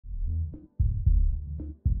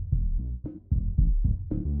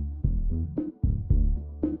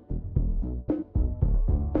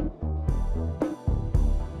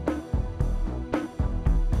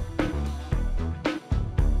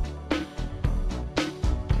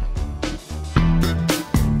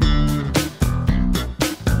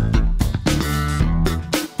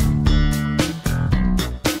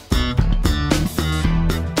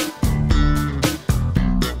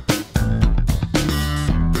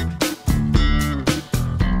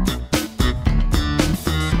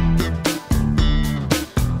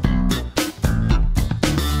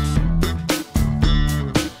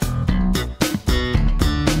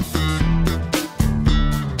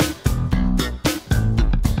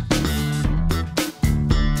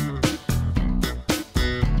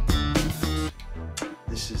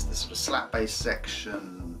that bass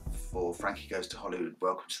section for Frankie Goes to Hollywood,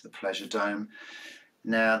 Welcome to the Pleasuredome.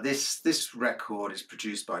 Now this record is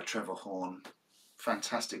produced by Trevor Horn,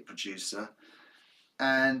 fantastic producer,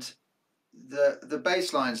 and the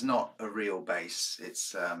bass line's not a real bass,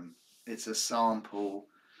 it's a sample.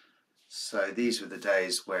 So these were the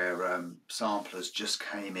days where samplers just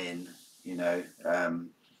came in, you know,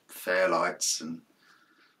 Fairlights and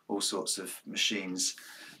all sorts of machines.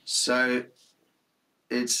 So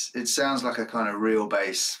it sounds like a kind of real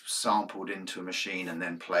bass sampled into a machine and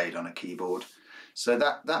then played on a keyboard. So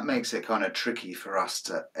that makes it kind of tricky for us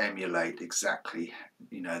to emulate exactly,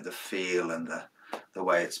 you know, the feel and the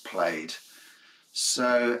way it's played.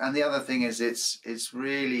 So, and the other thing is it's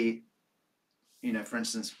really, you know, for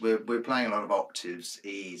instance, we're playing a lot of octaves,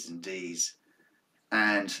 E's and D's,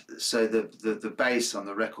 and so the bass on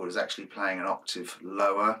the record is actually playing an octave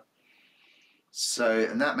lower. So,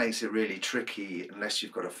 and that makes it really tricky unless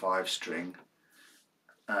you've got a 5-string.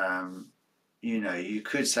 You know, you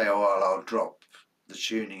could say, oh, well, I'll drop the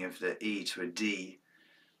tuning of the E to a D,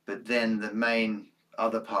 but then the main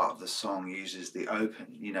other part of the song uses the open.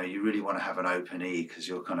 You know, you really want to have an open E because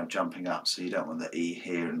you're kind of jumping up, so you don't want the E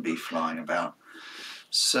here and B flying about.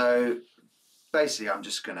 So basically I'm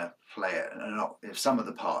just going to play it, and if some of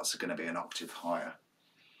the parts are going to be an octave higher.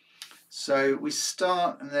 So we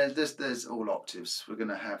start, and there's all octaves. We're going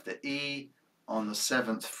to have the E on the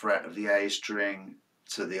 7th fret of the A string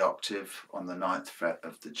to the octave on the 9th fret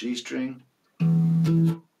of the G string.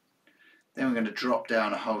 Then we're going to drop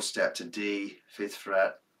down a whole step to D, 5th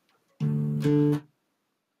fret.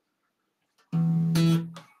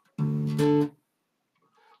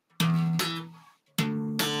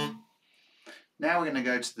 Now we're going to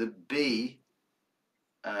go to the B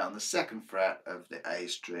on the 2nd fret of the A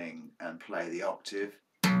string and play the octave,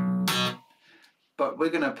 but we're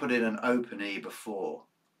going to put in an open E before.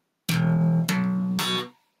 So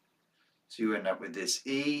you end up with this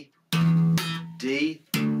E, D,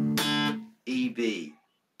 E, B.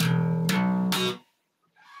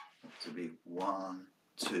 So be 1,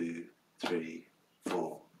 2, 3,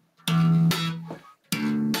 4.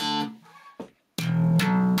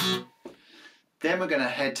 Then we're going to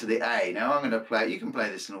head to the A. Now I'm going to play, you can play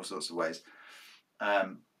this in all sorts of ways.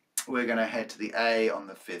 We're going to head to the A on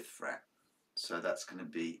the 5th fret. So that's going to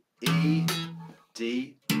be E,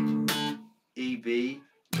 D, E, B,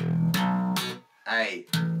 A.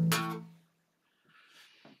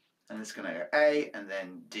 And it's going to go A and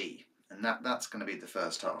then D. And that's going to be the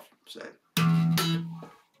first half. So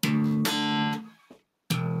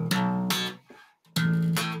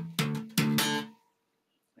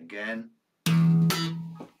again.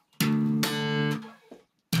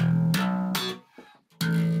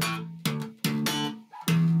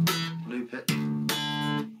 Loop it.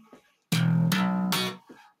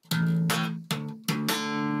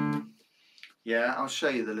 Yeah, I'll show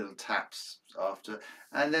you the little taps after.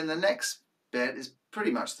 And then the next bit is pretty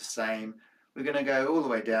much the same. We're going to go all the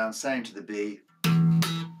way down, same to the B.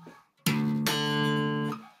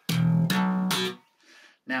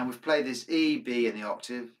 Now we've played this E, B in the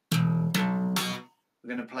octave. We're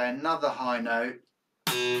going to play another high note,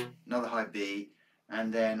 another high B,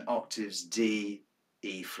 and then octaves D,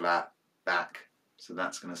 E flat, back. So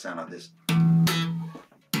that's going to sound like this.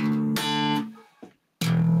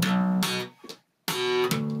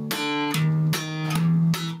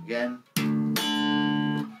 Again.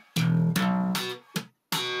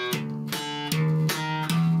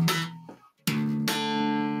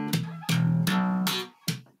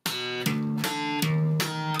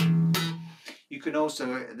 You can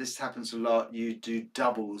also, this happens a lot, you do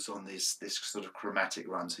doubles on this sort of chromatic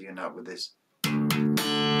run, so you end up with this.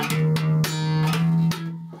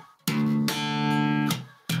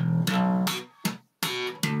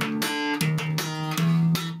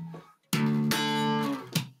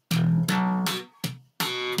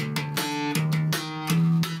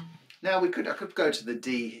 Now I could go to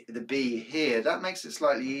the B here. That makes it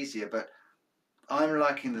slightly easier, but I'm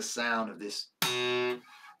liking the sound of this.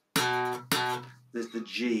 There's the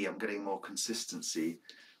G, I'm getting more consistency.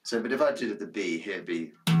 So, but if I did the B, here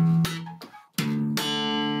B.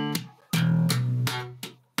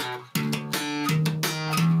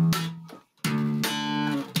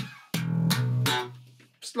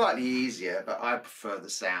 Slightly easier, but I prefer the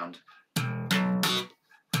sound.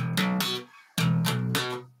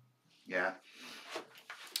 Yeah.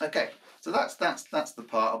 Okay, so that's the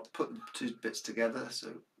part. I'll put the two bits together.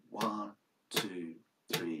 So 1, 2,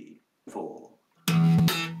 3, 4.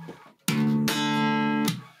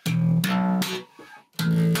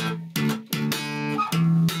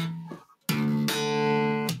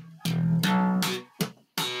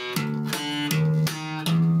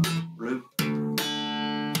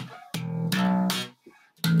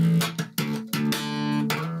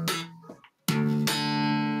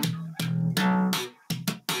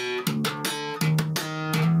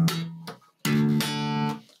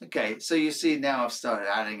 Okay, so you see now I've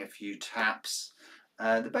started adding a few taps.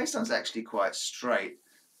 The bass line's actually quite straight,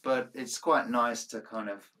 but it's quite nice to kind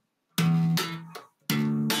of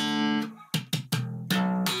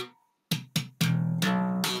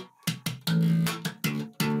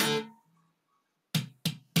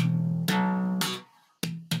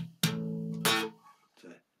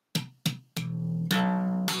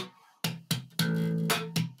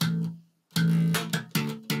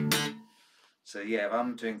so yeah, if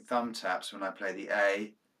I'm doing thumb taps when I play the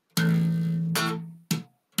A,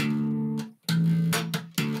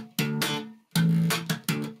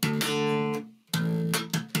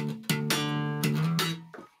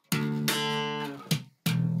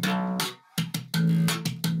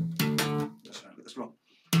 sorry, I got this wrong.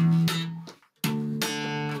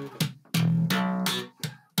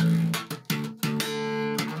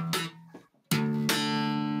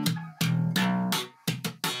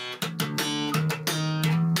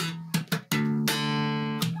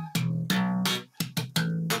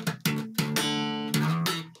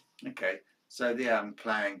 Okay, so yeah, I'm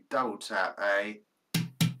playing double tap A,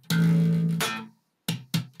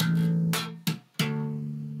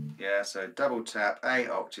 yeah, so double tap, A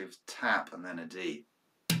octave, tap, and then a D.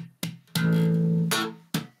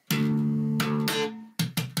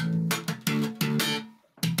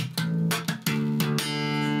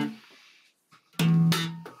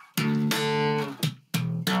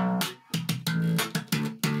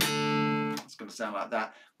 It's going to sound like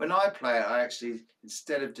that. When I play it, I actually,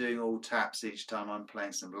 instead of doing all taps each time, I'm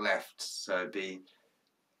playing some lefts, so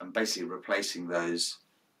I'm basically replacing those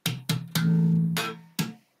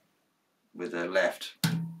with a left.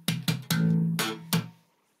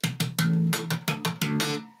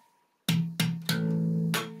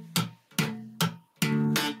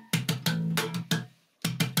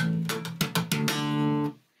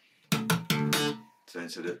 So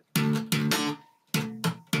instead of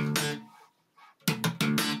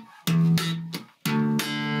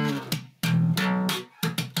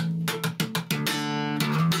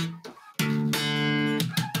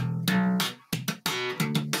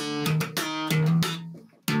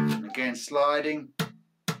again sliding.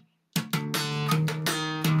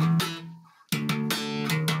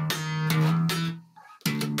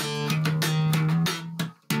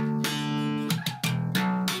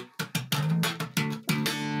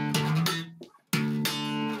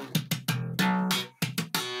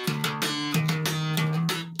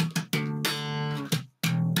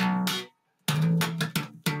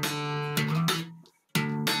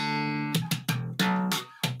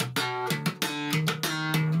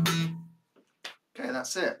 Okay,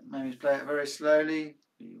 that's it. Maybe play it very slowly.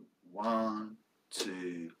 1,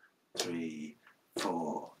 2, 3,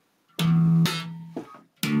 4.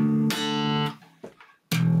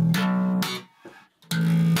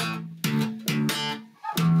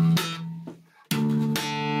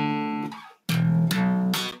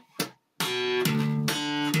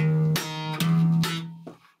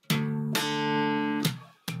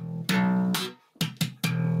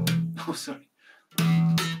 Oh, sorry.